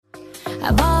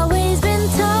I've always been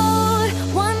told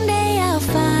one day I'll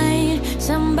find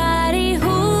somebody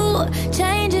who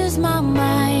changes my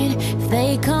mind. If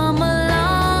they come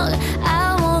along,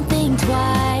 I won't think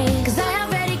twice, 'cause I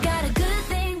already got a good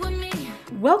thing with me.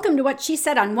 Welcome to What She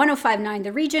Said on 105.9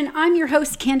 The Region. I'm your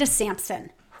host, Candace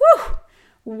Sampson. Whew!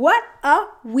 What a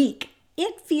week.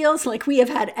 It feels like we have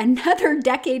had another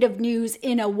decade of news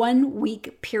in a 1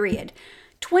 week period.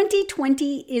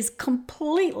 2020 is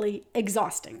completely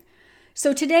exhausting.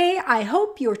 So today, I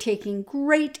hope you're taking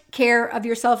great care of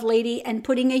yourself, lady, and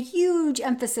putting a huge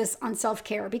emphasis on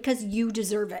self-care because you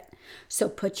deserve it. So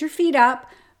put your feet up,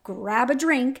 grab a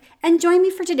drink, and join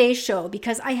me for today's show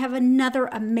because I have another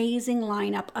amazing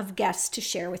lineup of guests to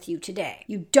share with you today.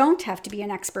 You don't have to be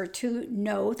an expert to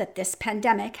know that this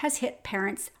pandemic has hit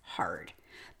parents hard.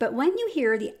 But when you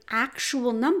hear the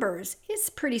actual numbers, it's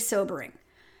pretty sobering.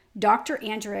 Dr.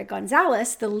 Andrea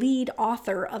Gonzalez, the lead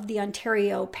author of the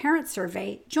Ontario Parent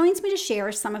Survey, joins me to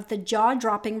share some of the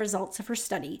jaw-dropping results of her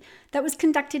study that was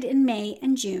conducted in May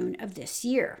and June of this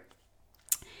year.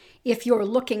 If you're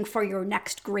looking for your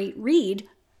next great read,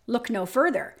 look no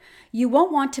further. You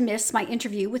won't want to miss my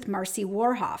interview with Marci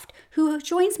Warhaft, who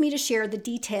joins me to share the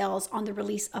details on the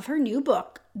release of her new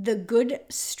book, The Good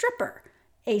Stripper,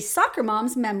 a soccer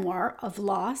mom's memoir of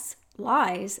loss,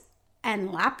 lies,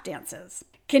 and lap dances.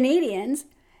 Canadians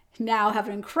now have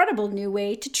an incredible new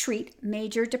way to treat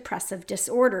major depressive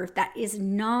disorder that is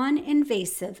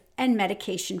non-invasive and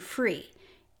medication-free.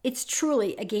 It's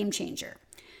truly a game changer.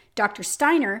 Dr.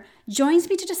 Steiner joins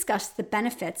me to discuss the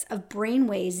benefits of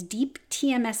BrainsWay's deep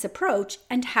TMS approach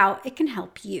and how it can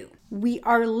help you. We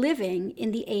are living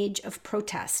in the age of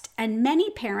protest, and many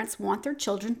parents want their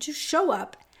children to show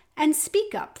up and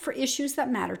speak up for issues that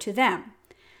matter to them.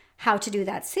 How to do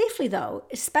that safely, though,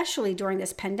 especially during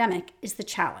this pandemic, is the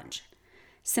challenge.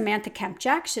 Samantha Kemp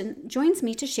Jackson joins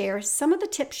me to share some of the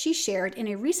tips she shared in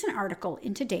a recent article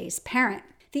in today's Parent.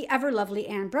 The ever-lovely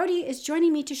Brodie is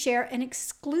joining me to share an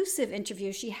exclusive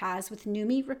interview she has with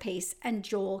Noomi, Rapace, and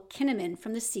Joel Kinnaman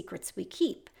from The Secrets We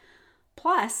Keep.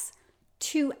 Plus,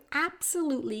 2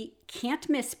 absolutely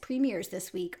can't-miss premieres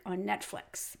this week on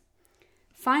Netflix.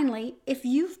 Finally, if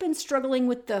you've been struggling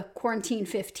with the Quarantine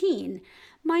 15,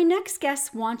 my next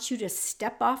guest wants you to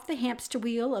step off the hamster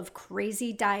wheel of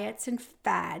crazy diets and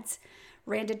fads.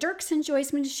 Randa Derkson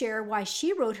joins me to share why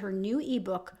she wrote her new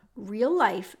ebook, Real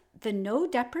Life, the No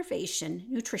Deprivation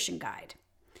Nutrition Guide.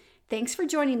 Thanks for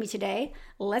joining me today.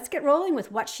 Let's get rolling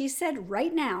with What She Said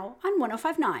right now on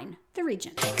 105.9 The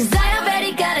Region. 'Cause I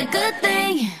already got a good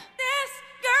thing. This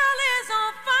girl is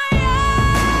on fire.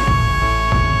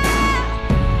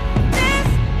 This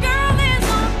girl is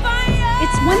on fire.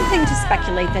 It's one thing to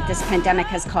speculate that this pandemic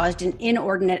has caused an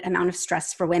inordinate amount of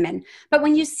stress for women, but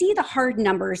when you see the hard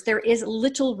numbers, there is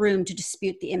little room to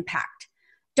dispute the impact.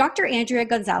 Dr. Andrea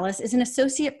Gonzalez is an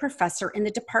associate professor in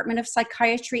the Department of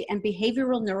Psychiatry and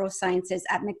Behavioral Neurosciences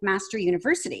at McMaster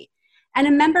University and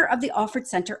a member of the Alfred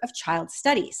Center of Child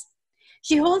Studies.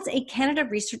 She holds a Canada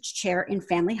Research Chair in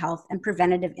Family Health and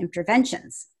Preventative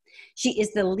Interventions. She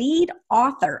is the lead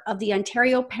author of the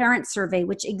Ontario Parent Survey,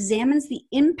 which examines the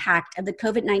impact of the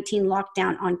COVID-19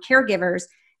 lockdown on caregivers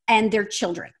and their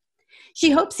children.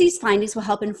 She hopes these findings will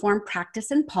help inform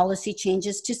practice and policy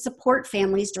changes to support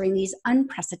families during these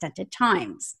unprecedented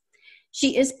times.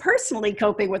 She is personally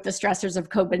coping with the stressors of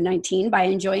COVID-19 by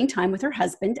enjoying time with her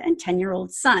husband and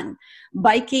 10-year-old son,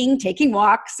 biking, taking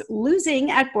walks,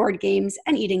 losing at board games,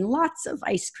 and eating lots of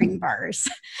ice cream bars.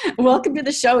 Welcome to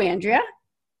the show, Andrea.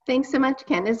 Thanks so much,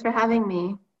 Candace, for having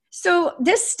me. So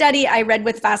this study I read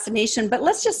with fascination, but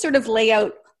let's just sort of lay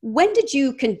out, when did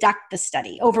you conduct the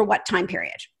study? Over what time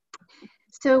period?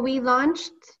 So we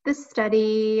launched the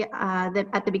study at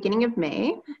the beginning of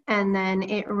May, and then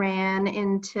it ran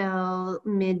until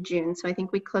mid-June. So I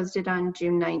think we closed it on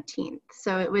June 19th.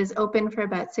 So it was open for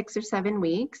about 6 or 7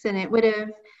 weeks, and it would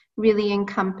have really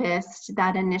encompassed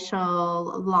that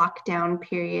initial lockdown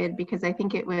period because I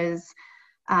think it was,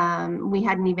 we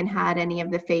hadn't even had any of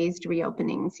the phased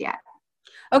reopenings yet.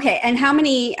 Okay, and how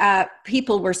many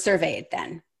people were surveyed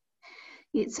then?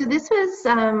 So this was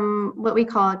what we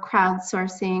call a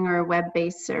crowdsourcing or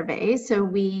web-based survey. So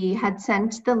we had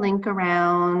sent the link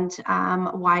around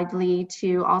widely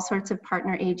to all sorts of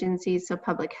partner agencies, so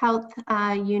public health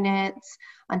units,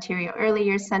 Ontario Early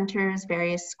Years Centers,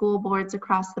 various school boards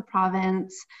across the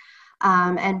province,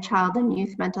 and child and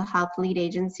youth mental health lead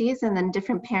agencies, and then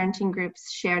different parenting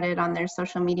groups shared it on their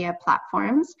social media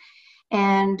platforms.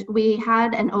 And we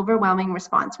had an overwhelming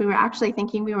response. We were actually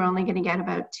thinking we were only going to get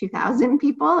about 2,000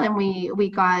 people, and we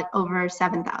got over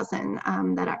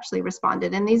 7,000 that actually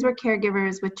responded. And these were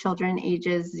caregivers with children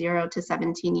ages 0 to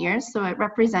 17 years. So it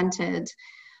represented,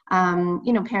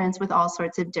 parents with all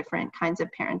sorts of different kinds of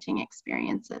parenting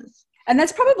experiences. And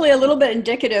that's probably a little bit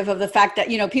indicative of the fact that,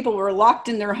 people were locked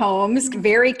in their homes,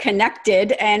 very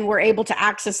connected, and were able to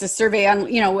access the survey on,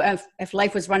 if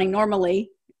life was running normally,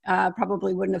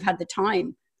 probably wouldn't have had the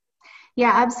time.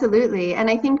 Yeah, absolutely. And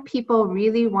I think people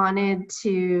really wanted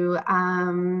to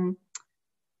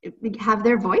have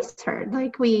their voice heard.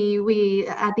 Like we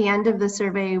at the end of the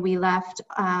survey, we left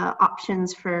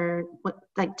options for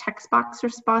text box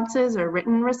responses or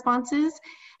written responses.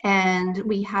 And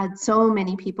we had so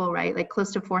many people write, like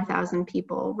close to 4,000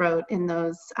 people wrote in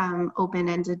those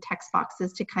open-ended text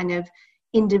boxes to kind of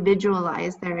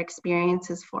individualize their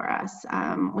experiences for us,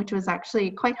 which was actually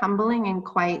quite humbling and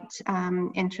quite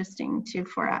interesting too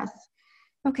for us.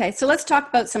 Okay, so let's talk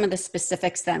about some of the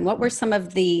specifics then. What were some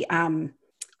of the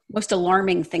most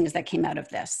alarming things that came out of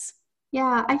this?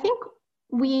 Yeah, I think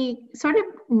we sort of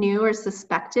knew or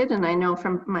suspected, and I know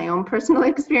from my own personal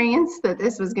experience, that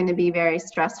this was going to be very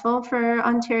stressful for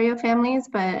Ontario families,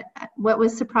 but what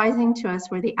was surprising to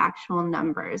us were the actual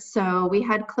numbers. So we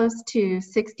had close to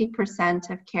 60%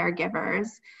 of caregivers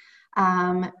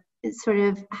sort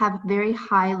of have very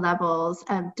high levels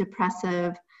of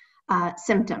depressive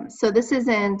symptoms. So this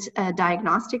isn't a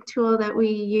diagnostic tool that we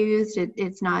used.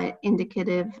 It's not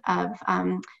indicative of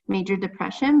major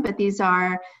depression, but these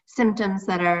are symptoms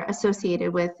that are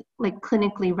associated with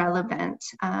clinically relevant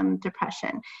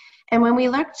depression. And when we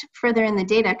looked further in the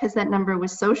data, because that number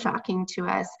was so shocking to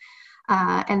us,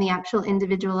 and the actual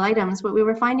individual items, what we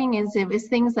were finding is it was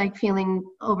things like feeling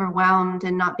overwhelmed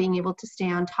and not being able to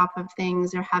stay on top of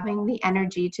things, or having the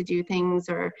energy to do things,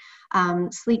 or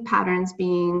sleep patterns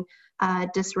being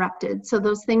disrupted. So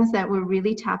those things that were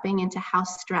really tapping into how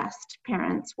stressed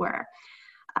parents were.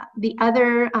 The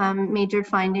other major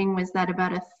finding was that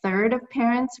about a third of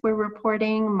parents were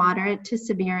reporting moderate to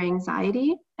severe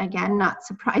anxiety. Again, not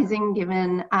surprising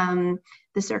given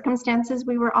the circumstances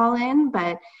we were all in,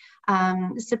 but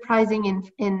surprising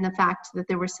in the fact that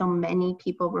there were so many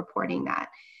people reporting that.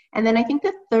 And then I think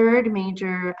the third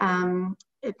major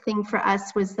thing for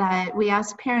us was that we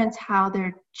asked parents how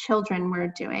their children were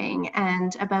doing,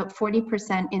 and about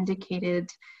 40% indicated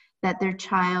that their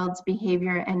child's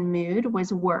behavior and mood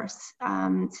was worse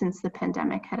since the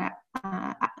pandemic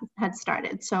had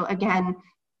started. So again,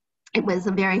 it was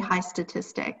a very high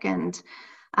statistic, and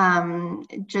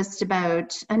just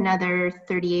about another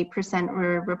 38%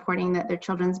 were reporting that their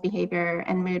children's behavior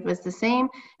and mood was the same,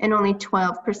 and only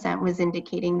 12% was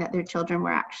indicating that their children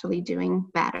were actually doing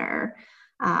better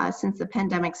since the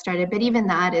pandemic started. But even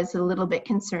that is a little bit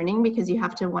concerning, because you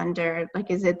have to wonder,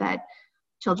 is it that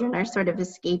children are sort of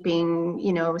escaping,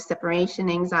 separation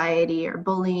anxiety or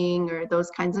bullying or those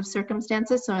kinds of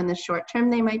circumstances? So in the short term,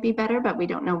 they might be better, but we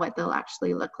don't know what they'll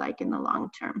actually look like in the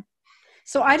long term.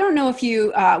 So I don't know if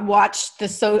you watched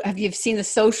have you seen The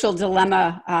Social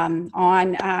Dilemma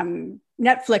on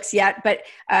Netflix yet, but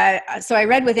so I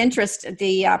read with interest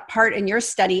the part in your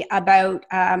study about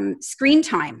screen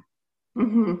time.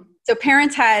 Mm-hmm. So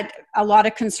parents had a lot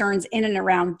of concerns in and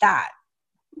around that.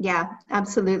 Yeah,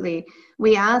 absolutely.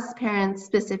 We asked parents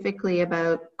specifically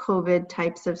about COVID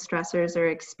types of stressors or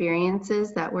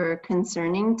experiences that were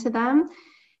concerning to them.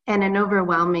 And an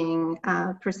overwhelming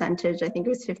percentage, I think it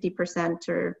was 50%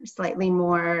 or slightly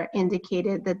more,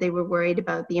 indicated that they were worried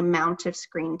about the amount of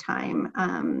screen time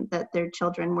that their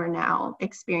children were now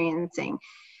experiencing.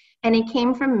 And it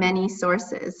came from many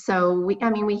sources. So we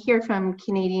hear from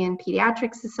Canadian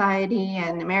Pediatric Society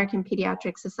and American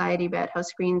Pediatric Society about how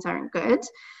screens aren't good.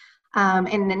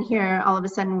 And then here, all of a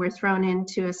sudden, we're thrown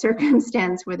into a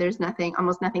circumstance where there's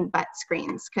almost nothing but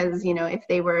screens. Because, if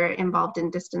they were involved in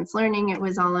distance learning, it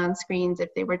was all on screens. If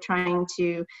they were trying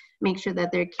to make sure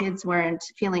that their kids weren't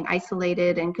feeling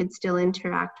isolated and could still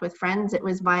interact with friends, it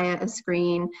was via a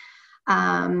screen.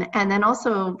 And then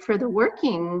also for the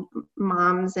working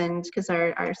moms, and because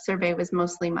our survey was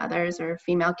mostly mothers or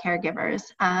female caregivers,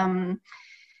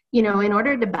 in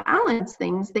order to balance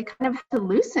things, they kind of have to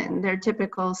loosen their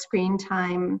typical screen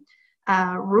time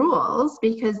rules,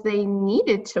 because they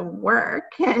needed to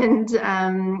work. And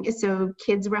so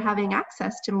kids were having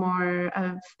access to more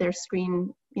of their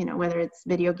screen, whether it's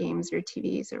video games or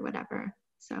TVs or whatever.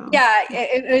 So yeah,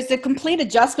 it was a complete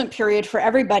adjustment period for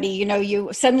everybody.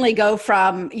 You suddenly go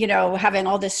from, having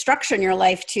all this structure in your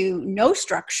life to no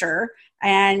structure,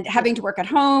 and having to work at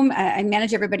home and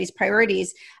manage everybody's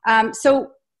priorities.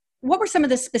 So what were some of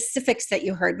the specifics that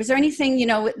you heard? Was there anything,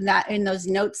 that in those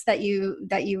notes that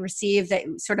you received that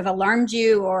sort of alarmed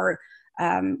you or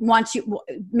makes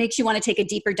you want to take a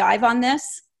deeper dive on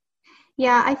this?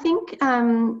 Yeah, I think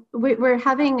we're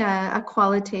having a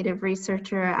qualitative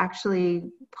researcher actually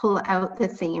pull out the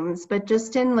themes, but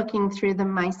just in looking through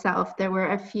them myself, there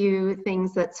were a few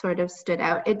things that sort of stood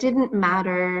out. It didn't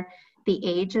matter the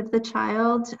age of the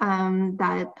child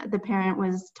that the parent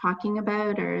was talking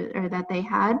about or that they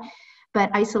had,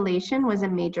 but isolation was a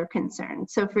major concern.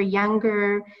 So for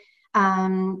younger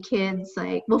kids,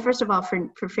 first of all,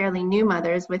 for fairly new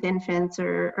mothers with infants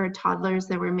or toddlers,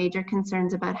 there were major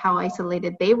concerns about how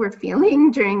isolated they were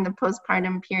feeling during the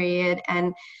postpartum period,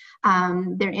 and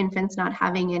their infants not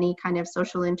having any kind of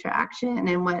social interaction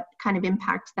and what kind of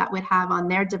impact that would have on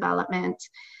their development.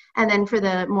 And then for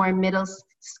the more middle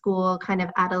school kind of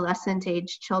adolescent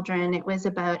age children, it was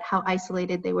about how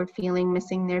isolated they were feeling,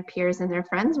 missing their peers and their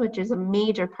friends, which is a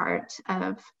major part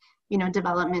of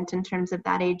development in terms of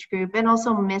that age group, and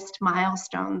also missed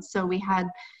milestones. So we had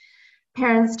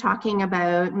parents talking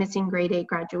about missing grade 8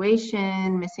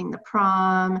 graduation, missing the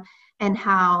prom, and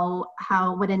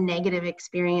what a negative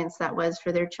experience that was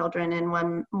for their children. And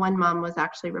one mom was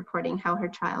actually reporting how her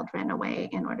child ran away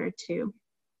in order to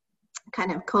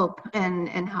kind of cope,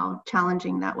 and how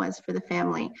challenging that was for the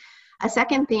family. A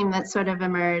second theme that sort of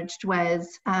emerged was,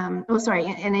 and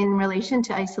in relation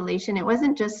to isolation, it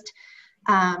wasn't just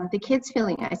the kids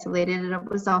feeling isolated, it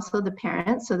was also the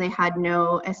parents. So they had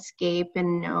no escape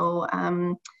and no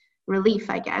relief,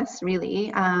 I guess,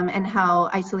 really, and how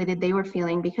isolated they were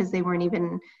feeling because they weren't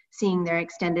even seeing their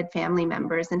extended family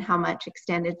members, and how much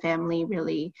extended family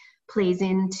really plays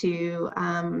into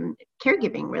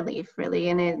caregiving relief, really.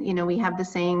 And we have the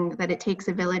saying that it takes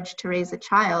a village to raise a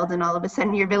child, and all of a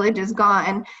sudden your village is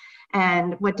gone.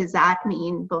 And what does that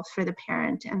mean, both for the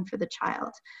parent and for the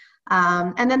child?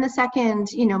 And then the second,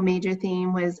 major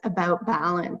theme was about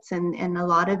balance. And a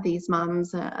lot of these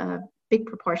moms, a big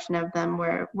proportion of them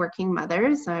were working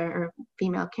mothers or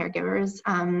female caregivers,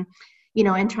 and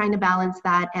trying to balance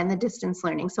that and the distance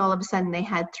learning. So all of a sudden they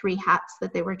had 3 hats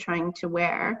that they were trying to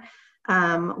wear.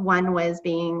 One was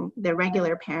being the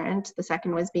regular parent, the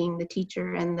second was being the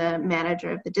teacher and the manager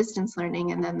of the distance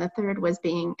learning, and then the third was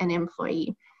being an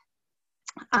employee.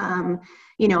 And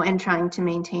trying to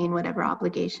maintain whatever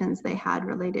obligations they had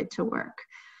related to work,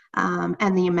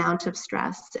 and the amount of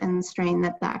stress and strain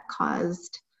that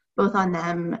caused both on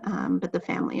them, but the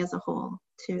family as a whole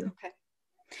too. Okay.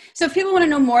 So if people want to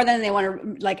know more, then they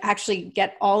want to actually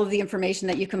get all of the information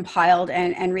that you compiled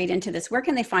and read into this, where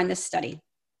can they find this study?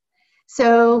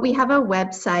 So we have a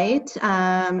website.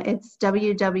 It's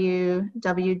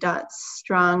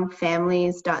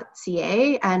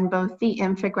www.strongfamilies.ca, and both the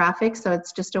infographic, so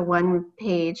it's just a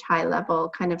 1-page high-level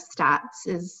kind of stats,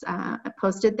 is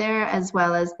posted there, as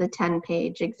well as the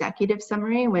 10-page executive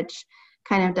summary, which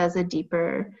kind of does a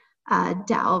deeper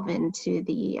delve into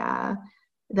the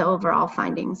overall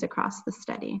findings across the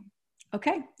study.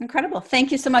 Okay, incredible.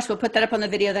 Thank you so much. We'll put that up on the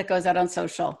video that goes out on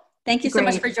social. Thank you so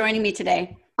much for joining me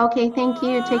today. Okay, thank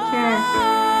you. Take care.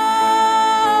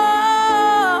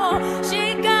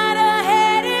 She got her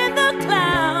head in the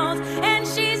clouds and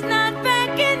she's not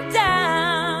backing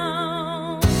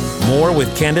down. More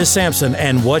with Candace Sampson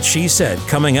and What She Said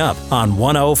coming up on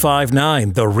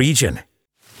 105.9 The Region.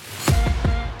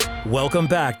 Welcome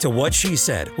back to What She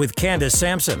Said with Candace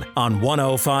Sampson on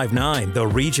 105.9 The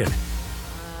Region.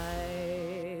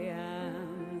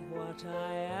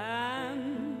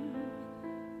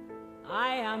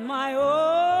 My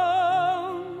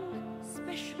own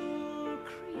special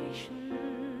creation.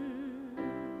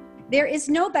 There is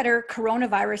no better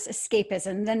coronavirus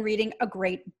escapism than reading a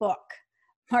great book.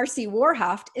 Marci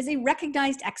Warhaft is a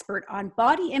recognized expert on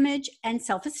body image and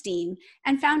self-esteem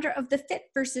and founder of the Fit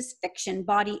versus Fiction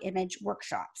body image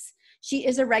workshops. She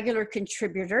is a regular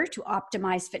contributor to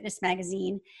Optimize Fitness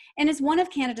magazine and is one of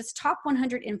Canada's top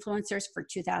 100 influencers for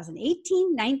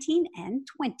 2018, 19, and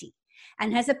 20.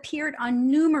 And has appeared on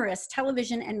numerous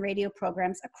television and radio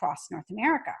programs across North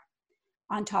America.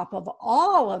 On top of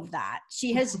all of that,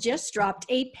 she has just dropped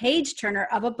a page-turner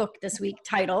of a book this week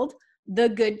titled The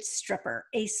Good Stripper,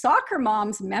 a soccer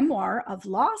mom's memoir of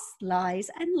lost lies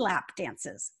and lap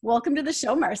dances. Welcome to the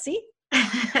show, Marci.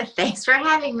 Thanks for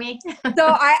having me. So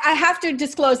I have to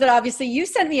disclose that obviously you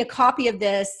sent me a copy of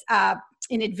this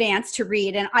in advance to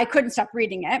read, and I couldn't stop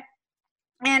reading it.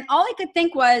 And all I could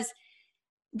think was,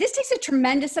 this takes a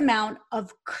tremendous amount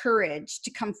of courage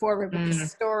to come forward with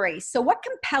this story. So what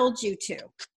compelled you to?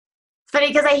 funny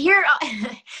because I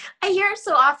hear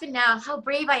so often now how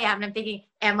brave I am. And I'm thinking,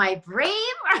 am I brave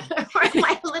or am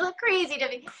I a little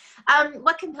crazy?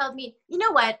 What compelled me? You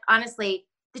know what? Honestly,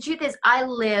 the truth is I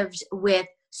lived with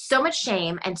so much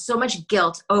shame and so much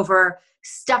guilt over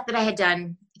stuff that I had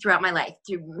done throughout my life,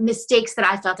 through mistakes that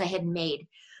I felt I had made.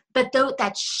 But though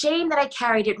that shame that I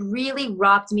carried, it really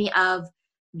robbed me of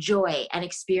joy and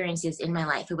experiences in my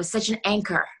life. It was such an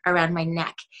anchor around my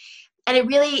neck. And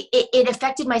it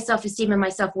affected my self-esteem and my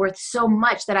self-worth so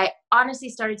much that I honestly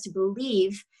started to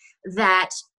believe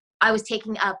that I was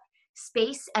taking up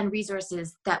space and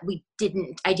resources that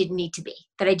I didn't need to be,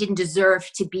 that I didn't deserve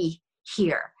to be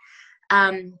here.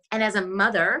 And as a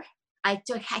mother, I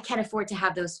can't afford to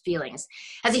have those feelings.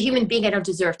 As a human being, I don't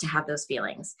deserve to have those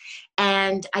feelings.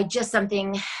 And I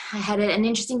had an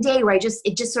interesting day where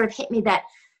it just sort of hit me that,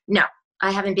 no,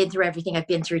 I haven't been through everything I've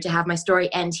been through to have my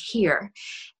story end here.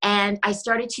 And I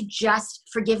started to just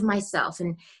forgive myself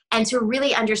and to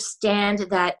really understand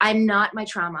that I'm not my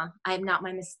trauma. I'm not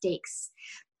my mistakes,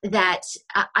 that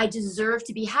I deserve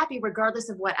to be happy regardless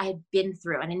of what I had been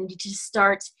through. And I needed to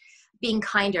start being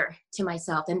kinder to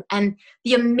myself. And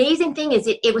the amazing thing is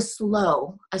it was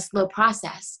a slow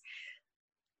process.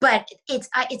 But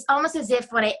it's almost as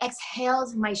if when I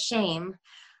exhaled my shame,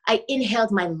 I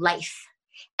inhaled my life.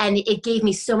 And it gave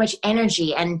me so much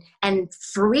energy and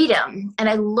freedom. And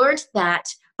I learned that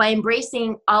by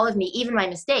embracing all of me, even my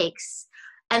mistakes,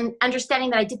 and understanding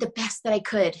that I did the best that I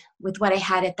could with what I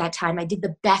had at that time. I did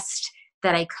the best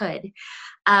that I could.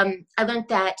 I learned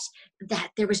that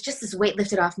there was just this weight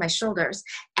lifted off my shoulders.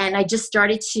 And I just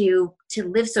started to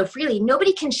live so freely.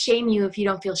 Nobody can shame you if you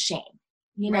don't feel shame,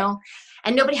 you know?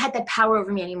 And nobody had that power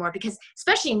over me anymore, because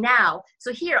especially now,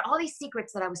 so here, all these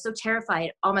secrets that I was so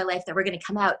terrified all my life that were going to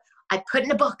come out, I put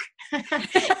in a book.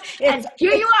 And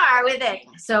here you are with it.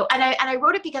 So, and I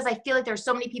wrote it because I feel like there's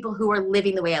so many people who are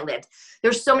living the way I lived.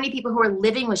 There's so many people who are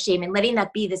living with shame and letting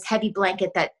that be this heavy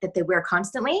blanket that they wear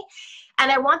constantly.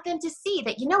 And I want them to see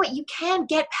that, you know what, you can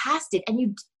get past it.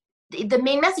 And the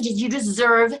main message is you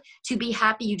deserve to be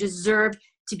happy. You deserve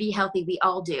to be healthy. We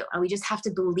all do. And we just have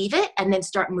to believe it and then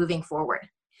start moving forward.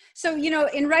 So,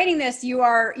 in writing this, you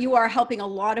are helping a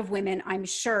lot of women, I'm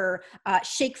sure,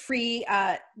 shake free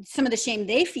some of the shame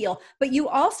they feel, but you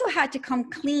also had to come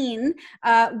clean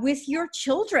with your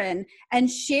children and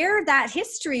share that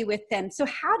history with them. So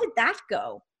how did that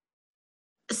go?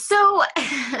 So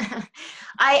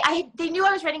they knew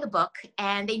I was writing a book,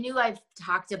 and they knew I've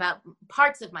talked about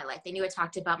parts of my life. They knew I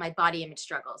talked about my body image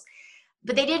struggles.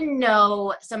 But they didn't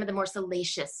know some of the more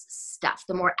salacious stuff,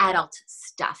 the more adult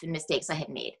stuff and mistakes I had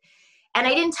made. And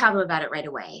I didn't tell them about it right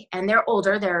away. And they're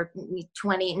older, they're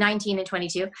 19 and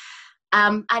 22.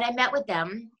 And I met with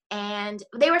them, and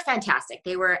they were fantastic.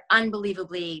 They were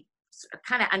unbelievably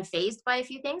kind of unfazed by a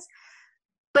few things,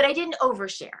 but I didn't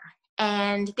overshare.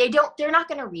 And they're not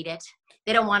going to read it.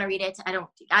 They don't want to read it.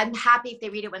 I'm happy if they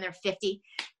read it when they're 50.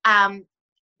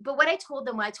 But what I told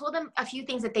them a few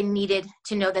things that they needed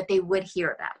to know that they would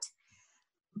hear about.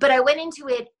 But I went into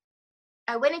it,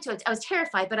 I was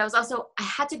terrified, but I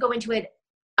had to go into it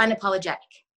unapologetic.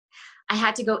 I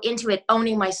had to go into it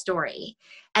owning my story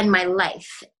and my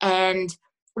life. And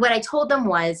what I told them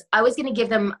was I was going to give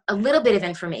them a little bit of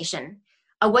information.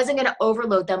 I wasn't going to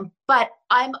overload them, but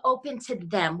I'm open to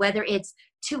them, whether it's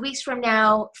 2 weeks from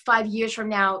now, 5 years from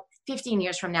now, 15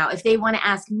 years from now. If they want to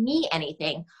ask me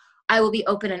anything, I will be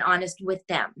open and honest with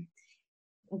them,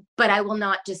 but I will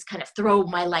not just kind of throw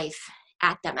my life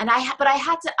at them. And I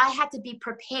had to be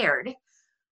prepared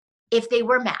if they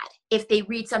were mad, if they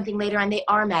read something later and they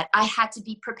are mad. I had to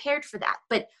be prepared for that.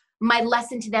 But my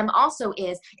lesson to them also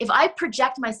is if I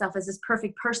project myself as this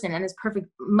perfect person and this perfect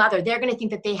mother, they're going to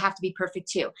think that they have to be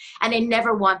perfect too. And I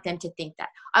never want them to think that.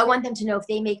 I want them to know if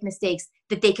they make mistakes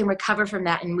that they can recover from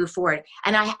that and move forward.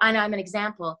 And I'm an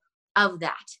example of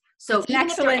that. So it's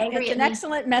an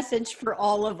excellent message for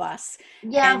all of us.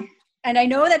 Yeah. And I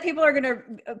know that people are going to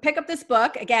pick up this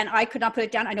book. Again, I could not put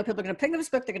it down. I know people are going to pick up this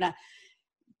book. They're going to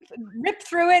rip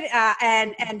through it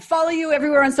and follow you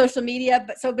everywhere on social media.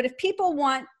 But if people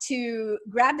want to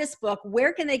grab this book,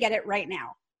 where can they get it right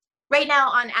now? Right now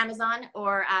on Amazon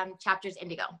or Chapters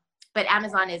Indigo. But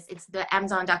Amazon it's the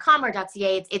Amazon.com or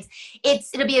 .ca.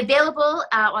 It'll be available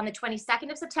on the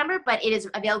 22nd of September, but it is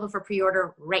available for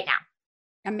pre-order right now.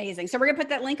 Amazing. So we're going to put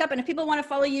that link up. And if people want to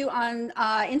follow you on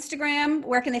Instagram,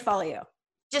 where can they follow you?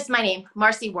 Just my name,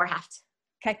 Marci Warhaft.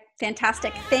 Okay,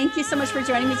 fantastic. Thank you so much for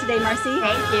joining me today, Marci.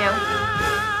 Thank you.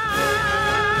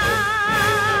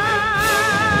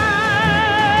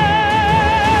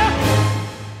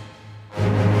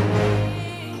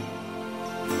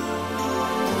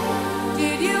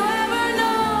 Did you ever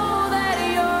know that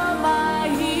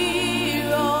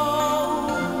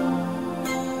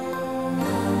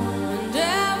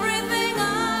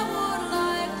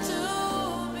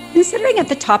Considering at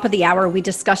the top of the hour we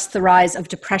discussed the rise of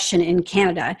depression in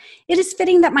Canada, it is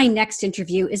fitting that my next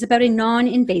interview is about a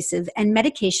non-invasive and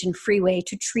medication-free way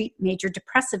to treat major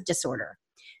depressive disorder.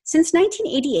 Since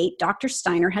 1988, Dr.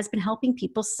 Steiner has been helping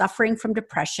people suffering from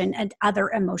depression and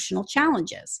other emotional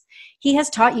challenges. He has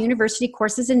taught university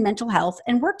courses in mental health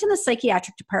and worked in the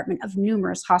psychiatric department of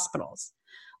numerous hospitals.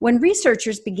 When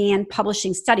researchers began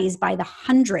publishing studies by the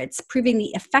hundreds proving the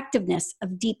effectiveness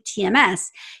of deep TMS,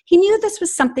 he knew this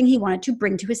was something he wanted to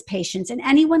bring to his patients and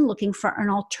anyone looking for an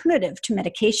alternative to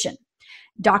medication.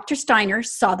 Dr. Steiner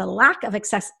saw the lack of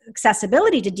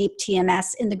accessibility to deep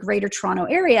TMS in the Greater Toronto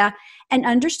Area and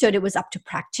understood it was up to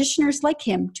practitioners like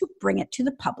him to bring it to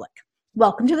the public.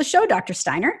 Welcome to the show, Dr.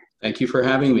 Steiner. Thank you for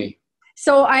having me.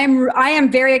 So I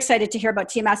am very excited to hear about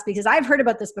TMS because I've heard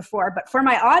about this before, but for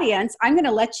my audience, I'm going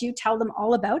to let you tell them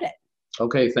all about it.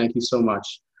 Okay, thank you so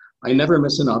much. I never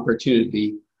miss an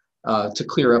opportunity to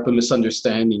clear up a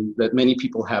misunderstanding that many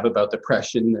people have about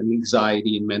depression and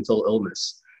anxiety and mental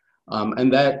illness.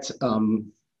 And that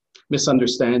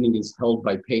misunderstanding is held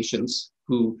by patients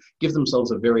who give themselves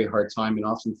a very hard time and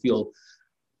often feel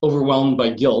overwhelmed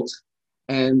by guilt.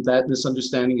 And that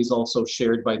misunderstanding is also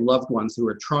shared by loved ones who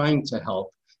are trying to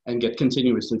help and get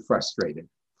continuously frustrated.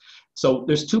 So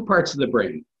there's two parts of the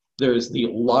brain. There's the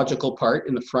logical part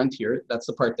in the front here, that's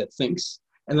the part that thinks.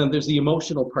 And then there's the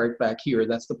emotional part back here,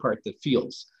 that's the part that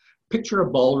feels. Picture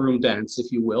a ballroom dance, if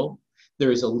you will.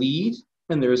 There is a lead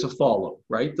and there is a follow,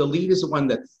 right? The lead is the one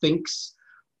that thinks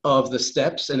of the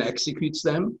steps and executes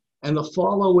them. And the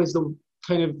follow is the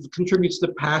kind of contributes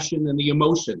the passion and the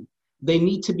emotion. They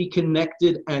need to be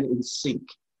connected and in sync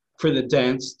for the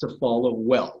dance to follow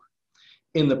well.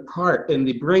 In the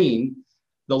brain,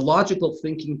 the logical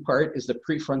thinking part is the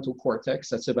prefrontal cortex,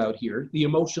 that's about here. The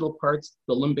emotional parts,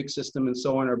 the limbic system and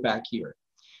so on are back here.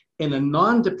 In a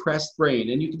non-depressed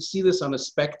brain, and you can see this on a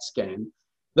SPECT scan,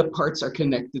 the parts are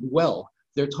connected well.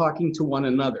 They're talking to one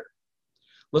another.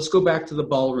 Let's go back to the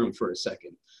ballroom for a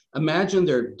second. Imagine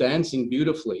they're dancing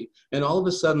beautifully, and all of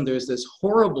a sudden there's this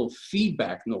horrible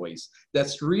feedback noise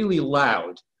that's really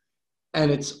loud,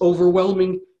 and it's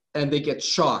overwhelming, and they get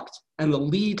shocked, and the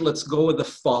lead lets go of the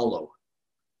follow.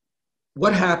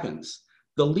 What happens?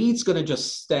 The lead's going to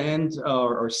just stand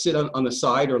or sit on the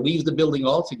side or leave the building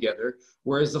altogether,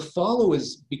 whereas the follow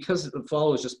is, because the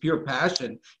follow is just pure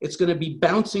passion, it's going to be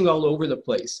bouncing all over the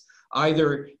place,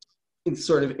 either in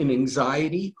sort of in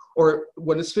anxiety, or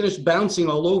when it's finished bouncing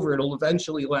all over, it'll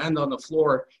eventually land on the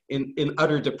floor in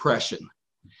utter depression.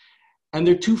 And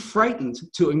they're too frightened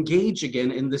to engage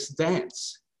again in this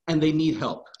dance, and they need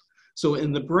help. So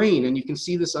in the brain, and you can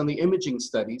see this on the imaging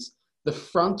studies, the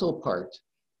frontal part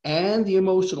and the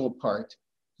emotional part,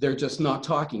 they're just not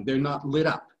talking, they're not lit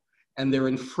up, and they're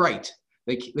in fright.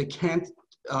 They can't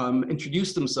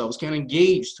introduce themselves, can't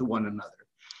engage to one another.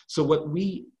 So what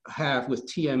we have with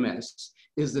TMS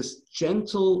is this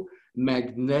gentle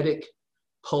magnetic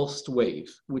pulsed wave,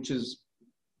 which is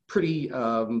pretty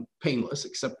painless,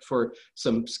 except for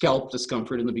some scalp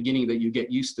discomfort in the beginning that you get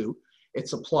used to.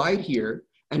 It's applied here,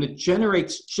 and it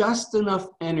generates just enough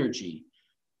energy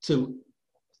to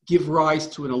give rise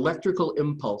to an electrical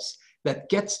impulse that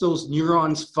gets those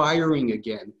neurons firing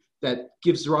again, that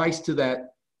gives rise to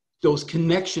those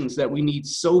connections that we need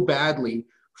so badly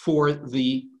for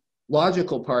the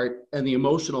logical part and the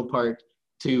emotional part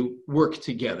to work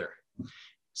together.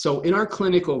 So in our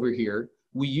clinic over here,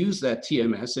 we use that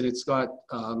TMS, and it's got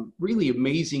really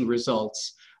amazing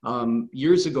results.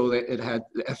 Years ago, it had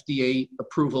the FDA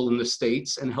approval in the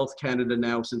States and Health Canada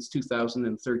now since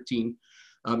 2013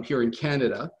 here in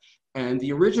Canada. And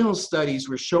the original studies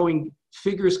were showing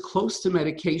figures close to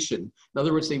medication. In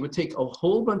other words, they would take a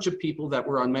whole bunch of people that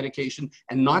were on medication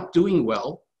and not doing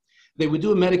well. They would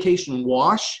do a medication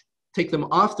wash, take them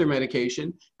off their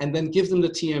medication, and then give them the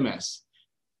TMS.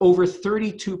 Over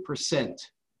 32%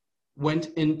 went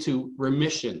into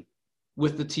remission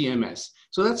with the TMS.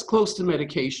 So that's close to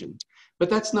medication. But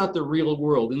that's not the real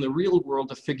world. In the real world,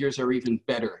 the figures are even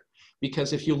better.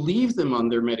 Because if you leave them on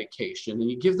their medication and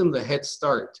you give them the head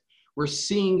start, we're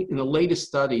seeing in the latest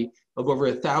study of over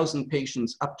 1,000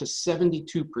 patients, up to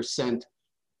 72%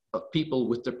 of people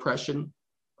with depression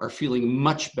are feeling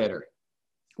much better.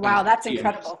 Wow, that's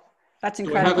incredible. That's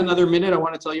incredible. Do I have another minute? I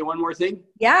want to tell you one more thing.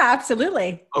 Yeah,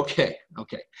 absolutely. Okay.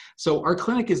 So our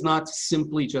clinic is not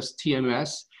simply just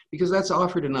TMS, because that's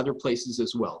offered in other places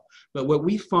as well. But what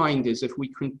we find is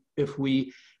if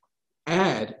we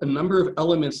add a number of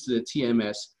elements to the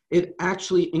TMS, it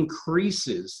actually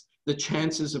increases the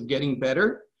chances of getting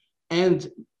better, and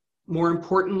more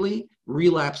importantly,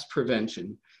 relapse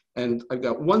prevention. And I've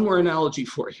got one more analogy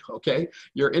for you, okay?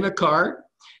 You're in a car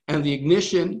and the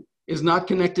ignition is not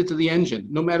connected to the engine.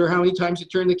 No matter how many times you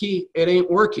turn the key, it ain't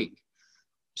working.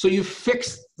 So you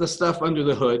fixed the stuff under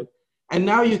the hood and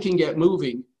now you can get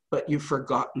moving, but you've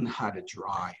forgotten how to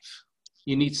drive.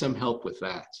 You need some help with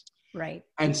that. Right.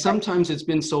 And sometimes it's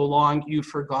been so long, you've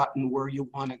forgotten where you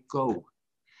want to go.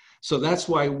 So that's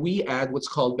why we add what's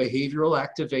called behavioral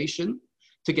activation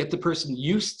to get the person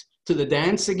used to the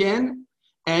dance again,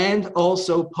 and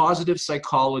also positive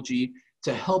psychology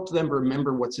to help them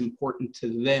remember what's important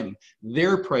to them,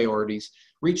 their priorities,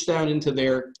 reach down into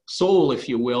their soul, if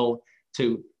you will,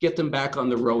 to get them back on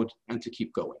the road and to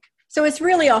keep going. So it's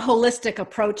really a holistic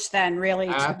approach then, really.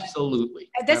 Absolutely.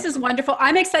 This is wonderful.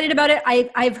 I'm excited about it.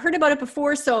 I've heard about it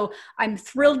before, so I'm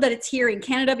thrilled that it's here in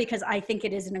Canada because I think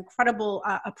it is an incredible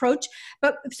approach.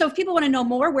 But so if people want to know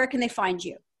more, where can they find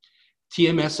you?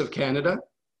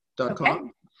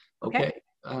 tmsofcanada.com. Okay.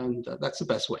 And that's the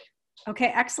best way.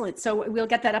 Okay, excellent. So we'll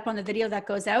get that up on the video that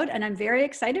goes out, and I'm very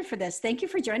excited for this. Thank you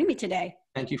for joining me today.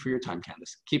 Thank you for your time,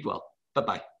 Candace. Keep well.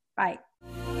 Bye-bye. Bye.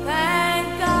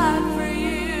 Thank God for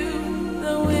you,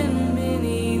 the wind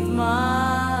beneath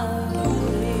my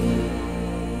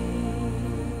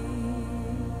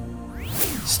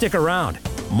wings. Stick around.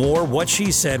 More What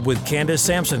She Said with Candace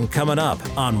Sampson coming up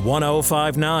on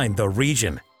 105.9 The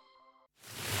Region.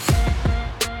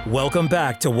 Welcome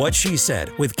back to What She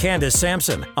Said with Candace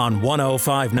Sampson on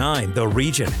 105.9 The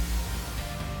Region.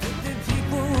 The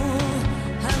people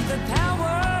have the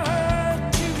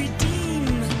power to redeem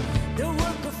the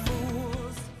work of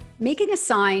fools. Making a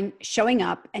sign, showing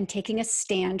up, and taking a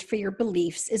stand for your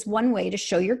beliefs is one way to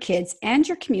show your kids and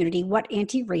your community what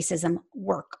anti-racism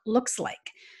work looks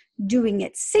like. Doing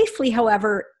it safely,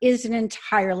 however, is an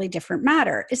entirely different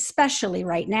matter, especially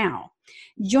right now.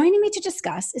 Joining me to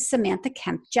discuss is Samantha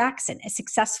Kemp Jackson, a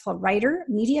successful writer,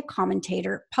 media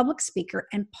commentator, public speaker,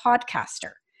 and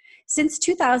podcaster. Since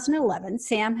 2011,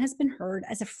 Sam has been heard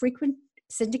as a frequent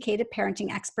syndicated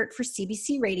parenting expert for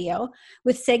CBC Radio,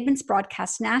 with segments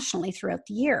broadcast nationally throughout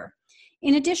the year.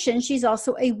 In addition, she's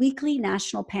also a weekly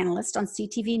national panelist on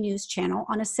CTV News Channel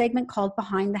on a segment called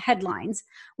Behind the Headlines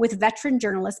with veteran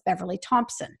journalist Beverly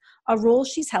Thompson, a role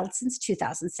she's held since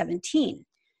 2017.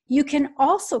 You can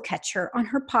also catch her on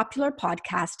her popular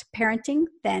podcast, Parenting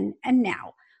Then and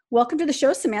Now. Welcome to the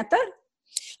show, Samantha.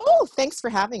 Oh, thanks for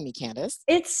having me, Candace.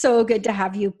 It's so good to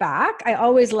have you back. I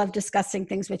always love discussing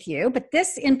things with you, but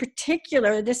this in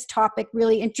particular, this topic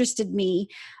really interested me.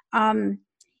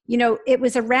 It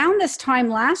was around this time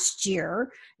last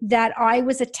year that I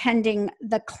was attending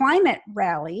the climate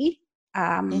rally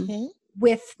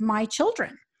with my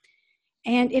children.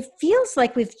 And it feels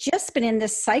like we've just been in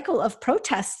this cycle of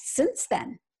protests since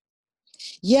then.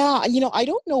 Yeah, I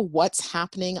don't know what's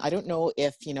happening. I don't know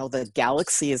if, the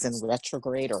galaxy is in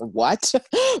retrograde or what,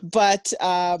 but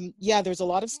there's a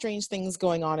lot of strange things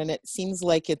going on, and it seems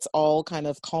like it's all kind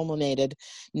of culminated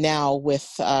now with,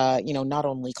 not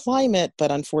only climate,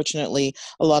 but unfortunately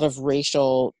a lot of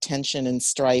racial tension and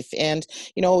strife. And,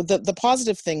 the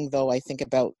positive thing, though, I think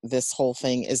about this whole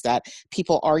thing is that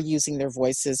people are using their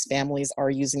voices, families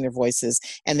are using their voices,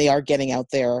 and they are getting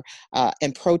out there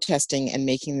and protesting and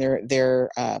making their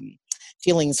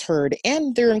feelings heard,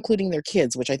 and they're including their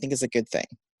kids, which I think is a good thing.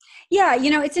 Yeah,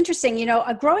 it's interesting,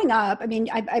 growing up,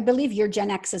 I believe you're Gen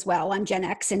X as well. I'm Gen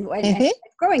X. And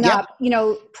growing up,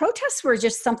 protests were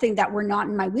just something that were not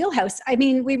in my wheelhouse.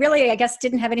 We really, I guess,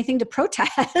 didn't have anything to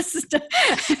protest.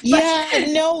 We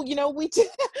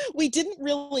didn't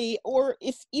really, or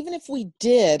even if we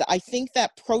did, I think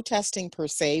that protesting per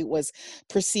se was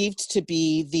perceived to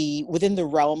be within the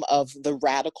realm of the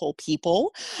radical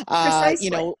people.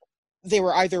 Precisely. They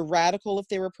were either radical if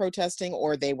they were protesting,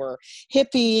 or they were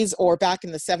hippies, or back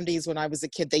in the 70s when I was a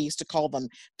kid, they used to call them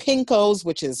pinkos,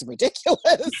 which is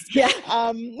ridiculous. Yeah.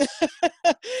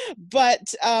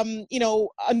 But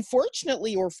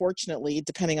unfortunately or fortunately,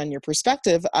 depending on your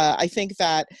perspective, I think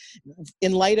that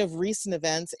in light of recent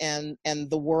events and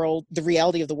the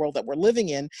reality of the world that we're living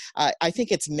in, I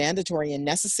think it's mandatory and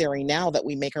necessary now that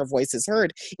we make our voices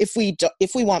heard if we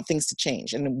want things to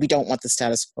change and we don't want the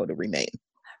status quo to remain.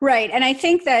 Right. And I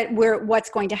think that what's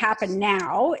going to happen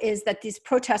now is that these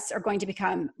protests are going to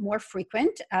become more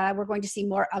frequent. We're going to see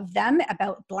more of them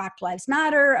about Black Lives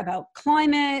Matter, about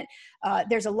climate.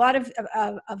 There's a lot of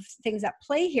things at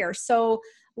play here. So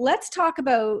let's talk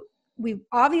about, we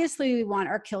want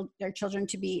our children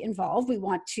to be involved. We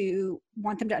want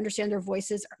them to understand their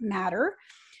voices matter.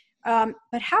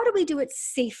 But how do we do it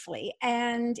safely?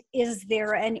 And is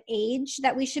there an age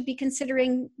that we should be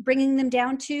considering bringing them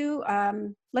down to?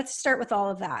 Let's start with all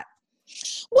of that.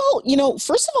 Well,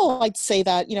 first of all, I'd say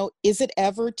that, is it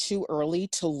ever too early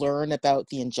to learn about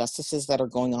the injustices that are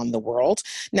going on in the world?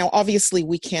 Now, obviously,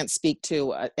 we can't speak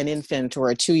to an infant or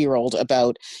a 2-year-old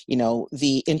about,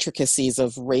 the intricacies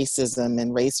of racism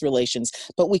and race relations,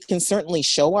 but we can certainly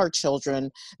show our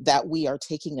children that we are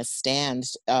taking a stand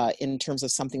in terms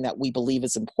of something that we believe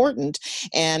is important.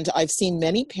 And I've seen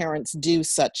many parents do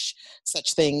such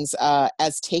things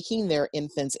as taking their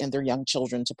infants and their young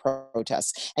children to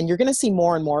protest. And you're going to see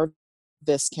more and more of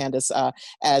this, Candace,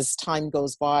 as time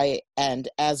goes by and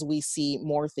as we see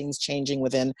more things changing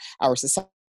within our society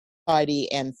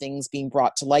and things being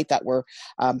brought to light that were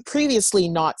previously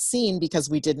not seen because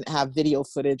we didn't have video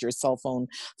footage or cell phone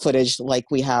footage like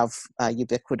we have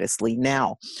ubiquitously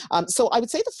now. So I would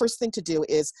say the first thing to do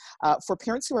is for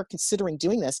parents who are considering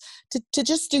doing this, to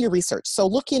just do your research. So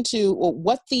look into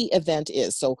what the event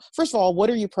is. So first of all, what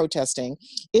are you protesting?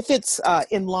 If it's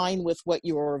in line with what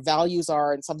your values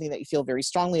are and something that you feel very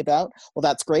strongly about, well,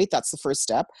 that's great. That's the first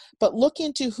step. But look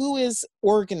into who is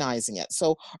organizing it.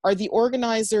 So are the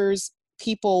organizers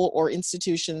people or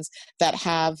institutions that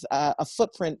have a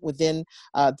footprint within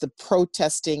the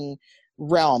protesting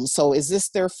realm? So is this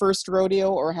their first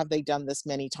rodeo, or have they done this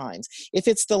many times? If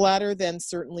it's the latter, then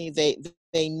certainly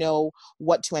they know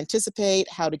what to anticipate,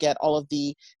 how to get all of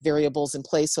the variables in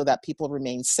place so that people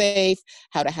remain safe,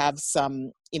 how to have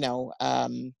some,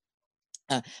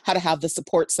 how to have the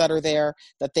supports that are there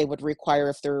that they would require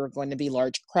if there are going to be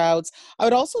large crowds. I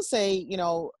would also say,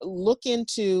 look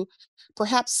into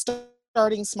perhaps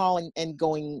starting small and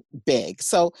going big.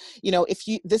 So, if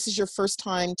this is your first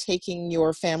time taking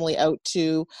your family out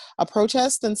to a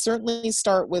protest, then certainly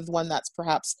start with one that's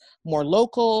perhaps more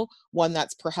local, one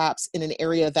that's perhaps in an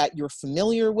area that you're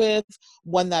familiar with,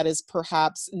 one that is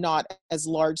perhaps not as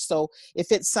large. So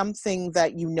if it's something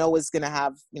that is going to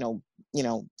have,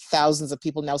 thousands of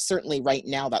people. Now, certainly right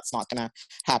now, that's not going to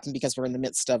happen because we're in the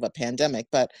midst of a pandemic,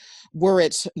 but were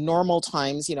it normal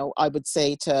times, I would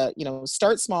say to,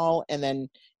 start small and then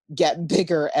get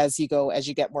bigger as you go, as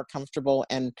you get more comfortable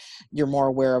and you're more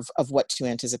aware of what to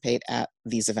anticipate at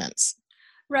these events.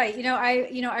 Right.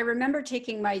 I remember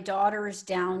taking my daughters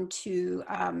down to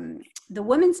the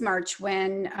Women's March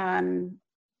when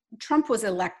Trump was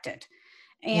elected.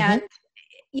 And,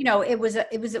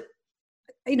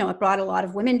 it brought a lot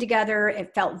of women together.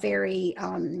 It felt very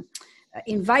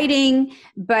inviting.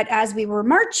 But as we were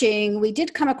marching, we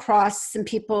did come across some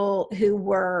people who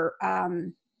were,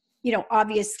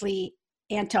 obviously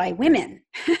anti-women,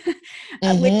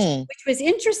 which was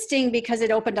interesting because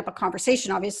it opened up a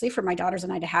conversation, obviously, for my daughters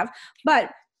and I to have. But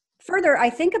further,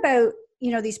 I think about,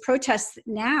 these protests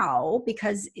now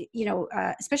because,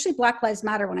 especially Black Lives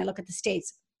Matter, when I look at the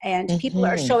States, and people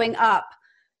are showing up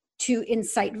to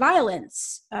incite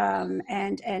violence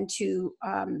and to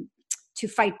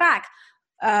fight back.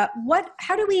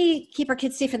 How do we keep our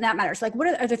kids safe in that matter? So, like,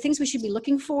 are there things we should be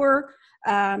looking for?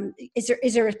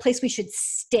 Is there a place we should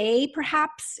stay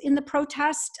perhaps in the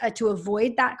protest to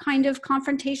avoid that kind of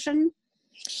confrontation?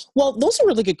 Well, those are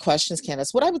really good questions,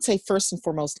 Candace. What I would say first and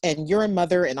foremost, and you're a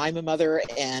mother and I'm a mother,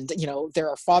 and there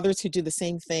are fathers who do the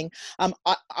same thing.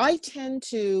 I tend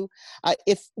to,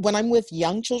 when I'm with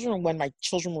young children or when my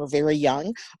children were very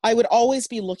young, I would always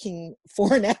be looking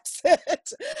for an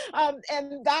exit.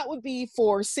 And that would be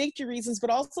for safety reasons, but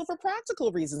also for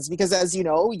practical reasons, because as you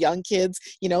know, young kids,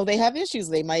 they have issues.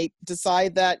 They might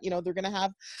decide that, they're going to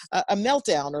have a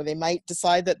meltdown, or they might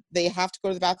decide that they have to go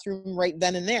to the bathroom right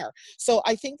then and there. So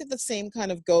I think that the same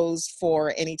kind of goes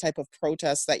for any type of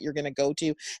protest that you're going to go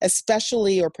to,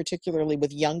 especially or particularly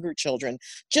with younger children.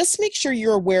 Just make sure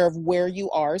you're aware of where you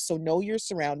are. So know your